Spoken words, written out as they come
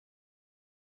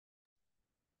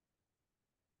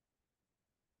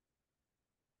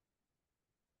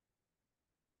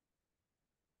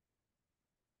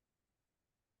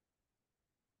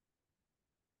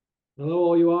Hello,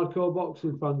 all you hardcore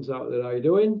boxing fans out there. How you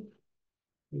doing?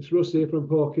 It's Russ here from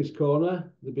Porky's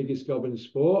Corner, the biggest gob in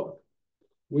sport.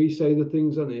 We say the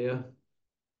things on here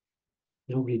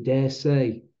nobody dare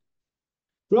say.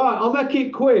 Right, I'll make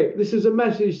it quick. This is a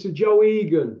message to Joe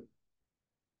Egan.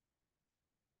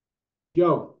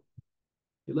 Joe,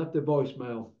 you left a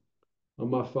voicemail on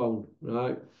my phone,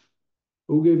 right?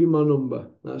 Who gave you my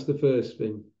number? That's the first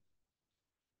thing.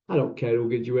 I don't care who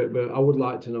gives you it, but I would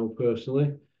like to know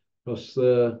personally, because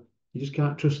you just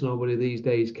can't trust nobody these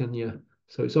days, can you?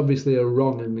 So it's obviously a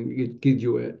wrong and gives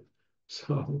you it.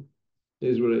 So it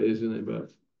is what it is, isn't it?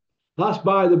 But that's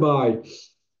by the by.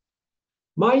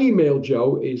 My email,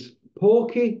 Joe, is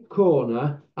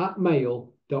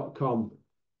porkycorner@mail.com.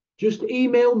 Just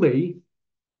email me.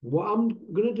 What I'm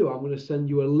going to do, I'm going to send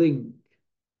you a link.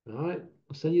 All right.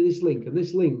 I'll send you this link, and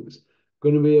this link's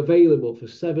going to be available for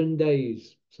 7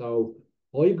 days. So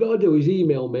all you've got to do is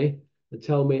email me and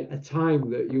tell me a time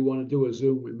that you want to do a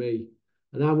Zoom with me.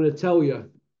 And I'm going to tell you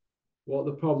what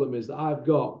the problem is that I've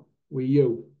got with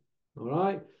you. All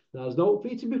right. Now, there's no for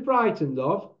you to be frightened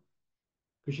of,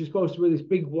 because you're supposed to be this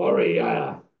big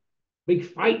warrior, big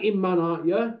fighting man, aren't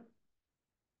you?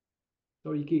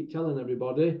 So you keep telling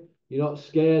everybody you're not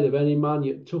scared of any man.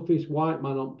 You're the toughest white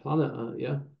man on planet, aren't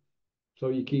you? So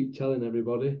you keep telling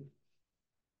everybody.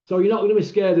 So you're not going to be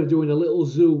scared of doing a little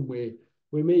Zoom with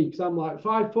me, because I'm like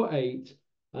 5'8"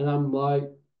 and I'm like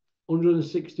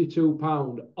 162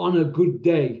 pound on a good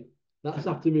day. That's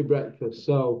after my breakfast.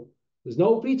 So there's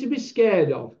no for you to be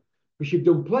scared of, because you've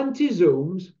done plenty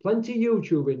Zooms, plenty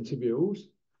YouTube interviews.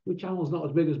 Your channel's not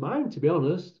as big as mine, to be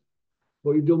honest,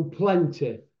 but you've done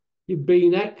plenty. You've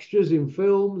been extras in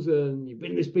films and you've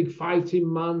been this big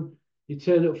fighting man. You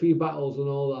turn up for your battles and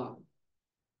all that.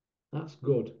 That's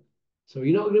good. So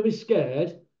you're not going to be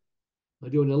scared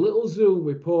of doing a little Zoom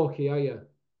with Porky, are you?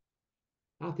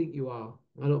 I think you are.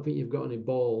 I don't think you've got any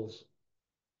balls.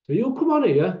 So you'll come on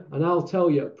here and I'll tell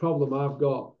you a problem I've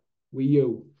got with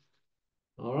you.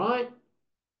 All right?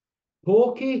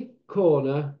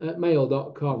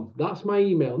 porkycorner@mail.com. That's my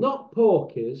email. Not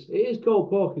Porky's. It is called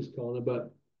Porky's Corner,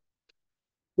 but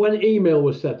when email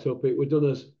was set up, it was done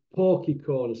as Porky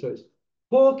Corner. So it's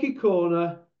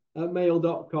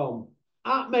porkycorner@mail.com.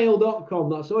 At mail.com.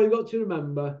 That's all you've got to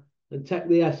remember. And take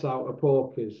the S out of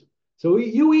Porky's. So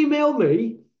you email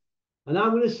me, and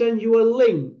I'm going to send you a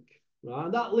link.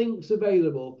 Right? That link's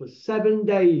available for 7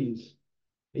 days.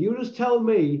 And you just tell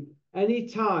me any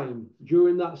time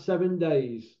during that 7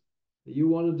 days that you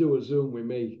want to do a Zoom with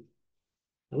me.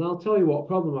 And I'll tell you what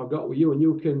problem I've got with you, and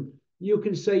you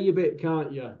can say your bit,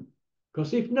 can't you?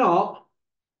 Because if not,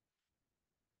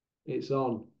 it's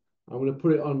on. I'm going to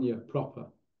put it on you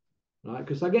proper, right?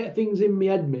 Because I get things in my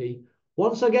head, me.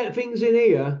 Once I get things in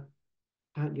here,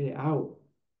 I can't get it out.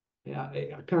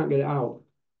 I can't get it out.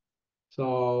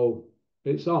 So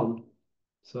it's on.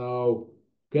 So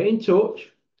get in touch,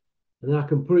 and then I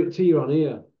can put it to you on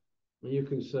here. And you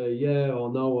can say, yeah or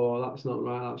no, or that's not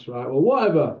right, that's right, or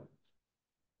whatever.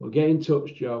 Well, get in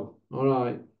touch, Joe. All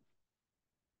right.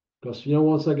 Because,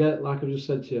 once I get, like I just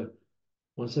said to you,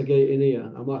 once I get it in here,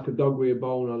 I'm like a dog with a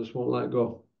bone. I just won't let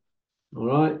go. All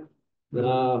right.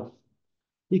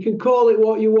 You can call it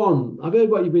what you want. I've heard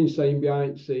what you've been saying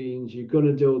behind the scenes. You're going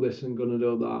to do this and going to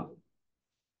do that.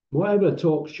 Whatever,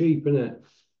 talk's cheap, innit?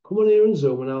 Come on here and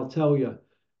Zoom and I'll tell you.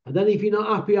 And then if you're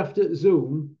not happy after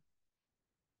Zoom,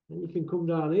 then you can come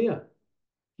down here.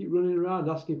 Keep running around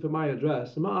asking for my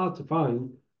address. I'm not hard to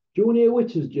find. Junior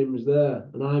Witters Gym's there,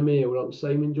 and I'm here. We're on the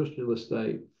same industrial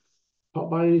estate. Pop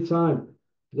by any time.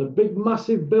 There's a big,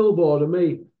 massive billboard of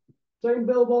me. Same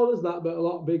billboard as that, but a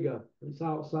lot bigger. It's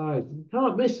outside. You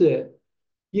can't miss it.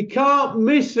 You can't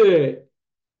miss it.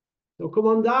 So come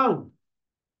on down.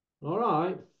 All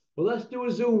right. Well, let's do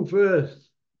a Zoom first.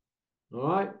 All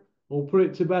right. We'll put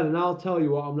it to bed, and I'll tell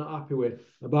you what I'm not happy with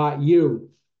about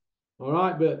you. All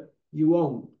right. But you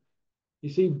won't. You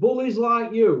see, bullies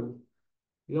like you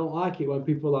don't like it when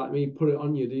people like me put it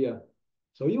on you, do you?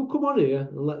 So you come on here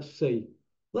and let's see.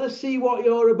 Let's see what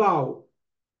you're about.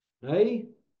 Hey?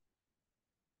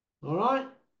 All right?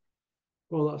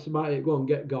 Well, that's about it. Go on,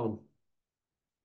 get gone.